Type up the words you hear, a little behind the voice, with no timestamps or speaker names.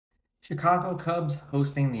Chicago Cubs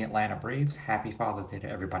hosting the Atlanta Braves. Happy Father's Day to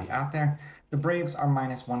everybody out there. The Braves are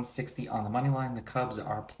minus 160 on the money line. The Cubs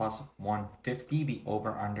are plus 150. The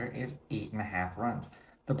over-under is 8.5 runs.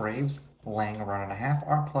 The Braves, laying a run and a half,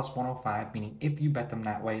 are plus 105, meaning if you bet them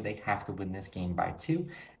that way, they have to win this game by two.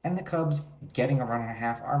 And the Cubs, getting a run and a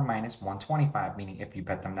half, are minus 125, meaning if you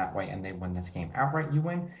bet them that way and they win this game outright, you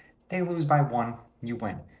win. They lose by one, you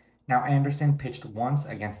win. Now, Anderson pitched once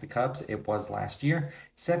against the Cubs. It was last year.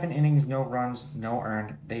 7 innings, no runs, no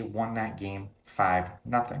earned. They won that game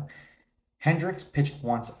 5-0. Hendricks pitched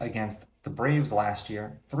once against the Braves last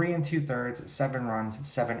year. 3 2/3, 7 runs,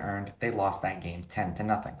 7 earned. They lost that game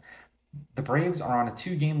 10-0. The Braves are on a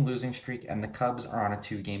 2-game losing streak and the Cubs are on a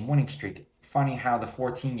 2-game winning streak. Funny how the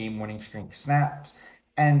 14-game winning streak snaps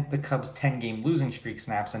and the Cubs' 10-game losing streak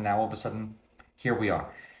snaps, and now all of a sudden, here we are.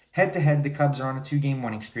 Head to head, the Cubs are on a 2-game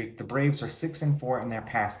winning streak. The Braves are 6-4 in their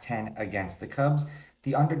past 10 against the Cubs.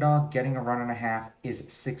 The underdog getting a run and a half is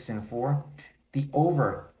 6-4. The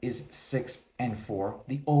over is 6-4.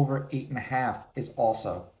 The over 8.5 is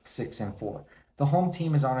also 6-4. The home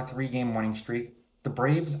team is on a 3-game winning streak. The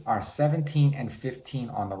Braves are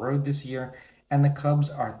 17-15 on the road this year, and the Cubs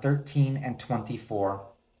are 13-24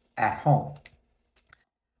 at home.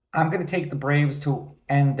 I'm going to take the Braves to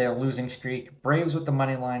end their losing streak. Braves with the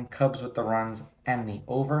money line, Cubs with the runs, and the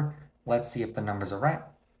over. Let's see if the numbers are right.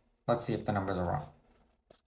 Let's see if the numbers are wrong.